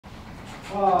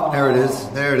Oh. There it is.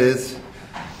 There it is.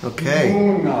 Okay.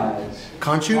 Moonlight.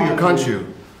 Khonshu? You're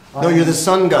Khonshu. No, you're the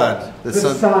sun god. The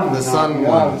sun. The sun yeah,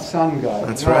 one. the sun god.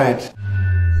 That's right.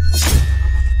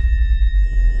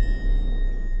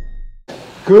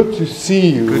 Good to see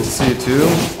you. Good to see you too.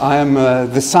 I am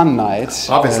the Sun Knight.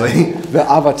 Obviously. The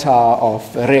avatar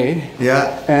of Re.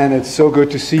 Yeah. And it's so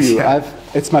good to see you. Yeah.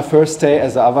 It's my first day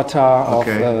as the avatar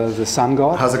Okay. of the sun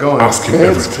god. How's it going?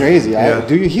 It's crazy. Yeah.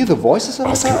 Do you hear the voices of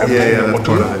the Yeah, that's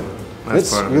part of it.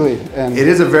 That's part of really. it. And It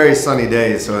is a very sunny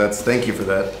day, so thank you for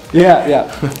that.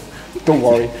 yeah. Don't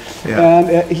worry. Yeah.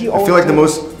 And he I always feel like the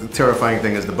most terrifying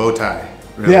thing is the bow tie.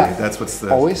 Really. Yeah. That's what's the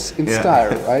always in yeah.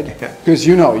 style, right? Yeah. Because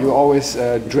you know you always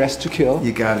dress to kill.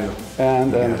 You got to.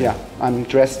 And yeah, I'm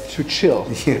dressed to chill.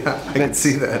 Yeah, I can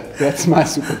see that. That's my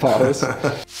superpowers.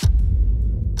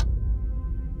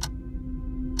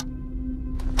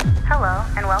 Hello,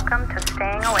 and welcome to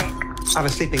Staying Awake. I have a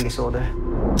sleeping disorder.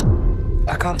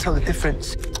 I can't tell the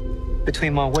difference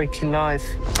between my waking life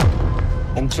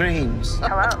and dreams.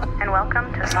 Hello, and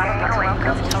welcome to Staying Awake.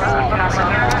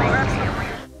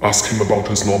 Ask him about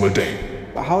his normal day.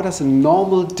 How does a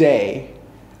normal day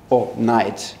or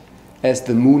night as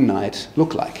the moon night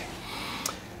look like?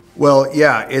 Well,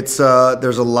 yeah, it's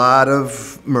there's a lot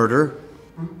of murder.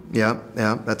 Yeah,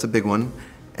 that's a big one.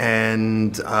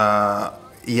 And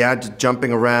yeah, just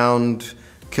jumping around,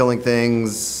 killing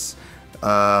things,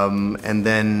 and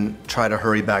then try to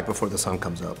hurry back before the sun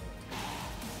comes up.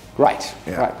 Right,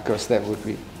 Yeah. right, because that would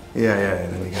be. Yeah,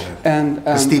 and then you gotta. And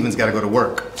 'cause Steven's got to go to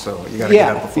work, so you gotta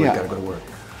get up before you gotta go to work.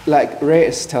 Like Ray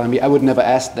is telling me, I would never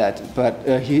ask that, but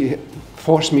he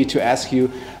forced me to ask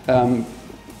you.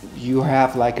 You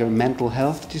have like a mental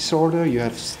health disorder. You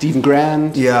have Stephen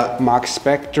Grant, Yeah. Mark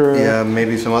Spector. Yeah,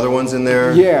 maybe some other ones in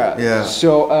there. Yeah.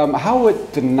 So how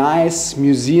would the nice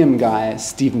museum guy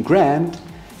Stephen Grant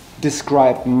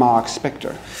describe Mark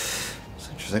Spector? It's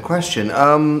an interesting question.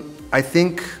 I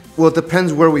think, well, it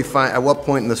depends where we find, at what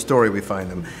point in the story we find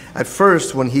him. At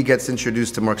first, when he gets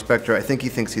introduced to Mark Spector, I think he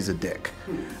thinks he's a dick.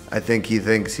 I think he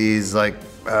thinks he's like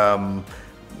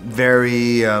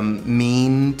very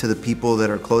mean to the people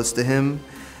that are close to him.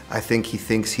 I think he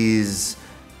thinks he's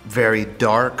very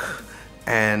dark.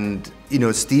 And, you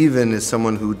know, Steven is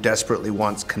someone who desperately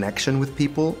wants connection with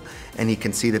people. And he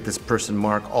can see that this person,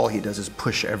 Mark, all he does is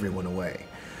push everyone away.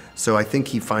 So I think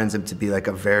he finds him to be like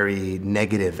a very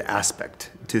negative aspect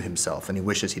to himself, and he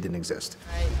wishes he didn't exist.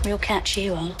 Real catch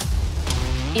you are.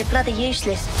 You're bloody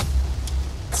useless,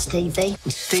 Stevie.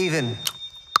 Stephen.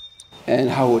 And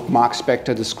how would Mark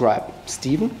Spector describe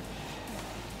Stephen?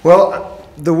 Well,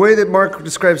 the way that Mark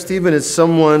describes Steven is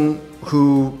someone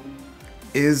who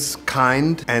is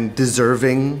kind and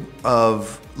deserving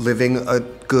of living a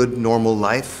good, normal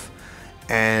life.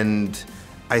 And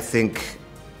I think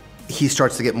he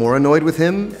starts to get more annoyed with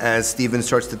him as Steven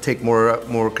starts to take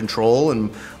more control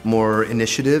and more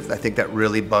initiative. I think that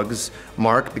really bugs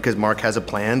Mark because Mark has a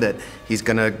plan that he's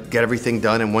gonna get everything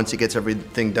done, and once he gets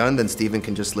everything done, then Steven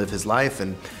can just live his life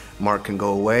and Mark can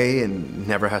go away and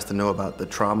never has to know about the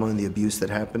trauma and the abuse that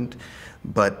happened.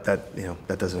 But that, you know,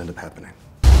 that doesn't end up happening.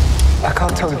 I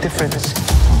can't tell the difference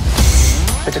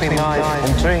between life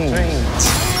and dreams.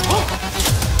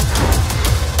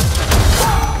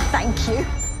 Thank you.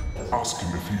 Ask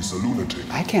him if he's a lunatic.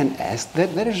 I can't ask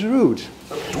that. That is rude.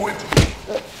 Do it.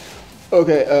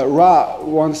 Okay, Ra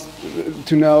wants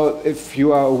to know if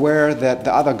you are aware that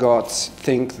the other gods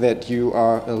think that you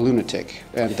are a lunatic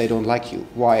and they don't like you.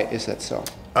 Why is that so?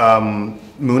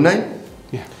 Moon Knight?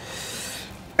 Yeah.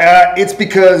 It's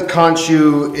because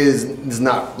Khonshu is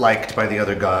not liked by the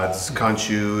other gods.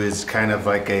 Khonshu is kind of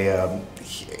like a,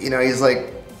 you know, he's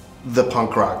like the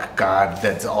punk rock god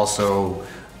that's also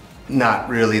not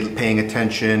really paying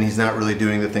attention. He's not really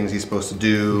doing the things he's supposed to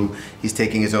do. He's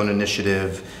taking his own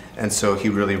initiative, and so he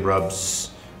really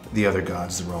rubs the other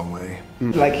gods the wrong way.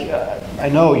 Like, I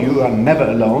know you are never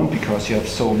alone because you have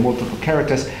so multiple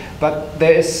characters, but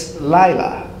there is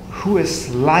Lila. Who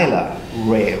is Lila?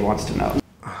 Ray wants to know.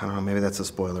 I don't know, maybe that's a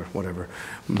spoiler, whatever.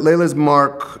 Layla's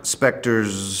Mark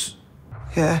Spector's...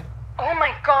 Yeah. Oh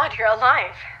my god, you're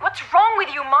alive. What's wrong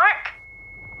with you, Mark?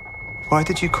 Why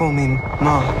did you call me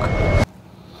Mark?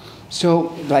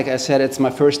 So, like I said, it's my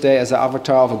first day as an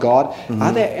avatar of a god.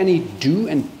 Are there any do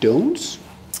and don'ts?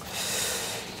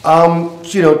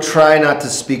 You know, try not to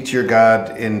speak to your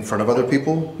god in front of other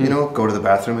people. You know, go to the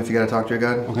bathroom if you got to talk to your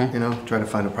god. Okay. You know, try to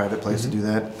find a private place to do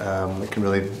that. It can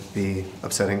really be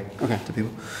upsetting to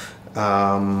people.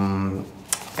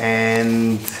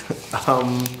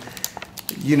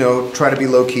 You know, try to be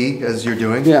low key as you're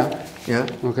doing. Yeah. Yeah.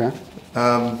 Okay.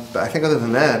 But I think other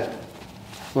than that,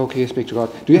 Okay, speak to God.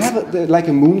 Do you have like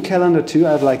a moon calendar too?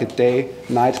 I have like a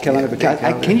day-night calendar.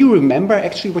 Can you remember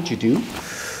actually what you do?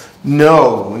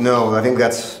 No. I think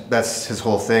that's his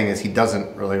whole thing, is he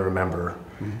doesn't really remember.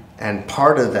 And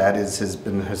part of that is his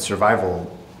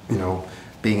survival, you know,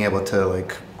 being able to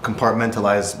like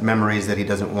compartmentalize memories that he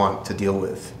doesn't want to deal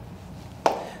with.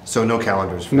 So no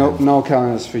calendars for him. No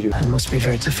calendars for you. It must be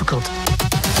very difficult.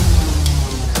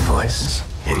 The voice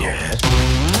in your head.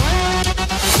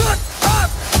 Shut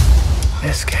up!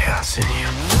 There's chaos in you.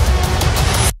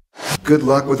 Good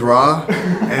luck with Ra,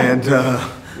 and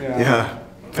yeah,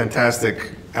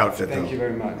 fantastic outfit. Thank you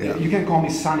very much. Yeah. You can call me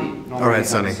Sunny. All right,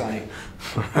 Sunny.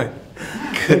 All right.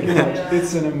 Thank you much.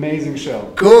 It's an amazing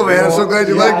show. Cool, man. I'm so glad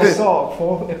you liked it. I saw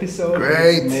 4 episodes.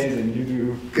 Great. It's amazing. You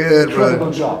do Good, incredible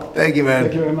brother. job. Thank you, man.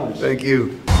 Thank you very much. Thank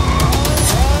you.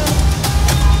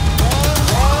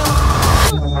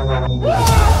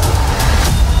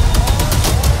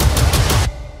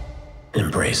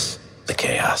 Embrace the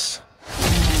chaos.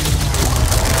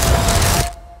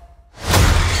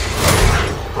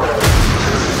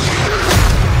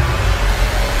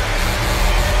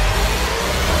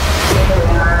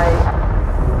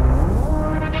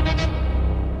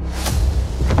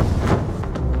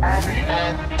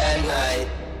 At night.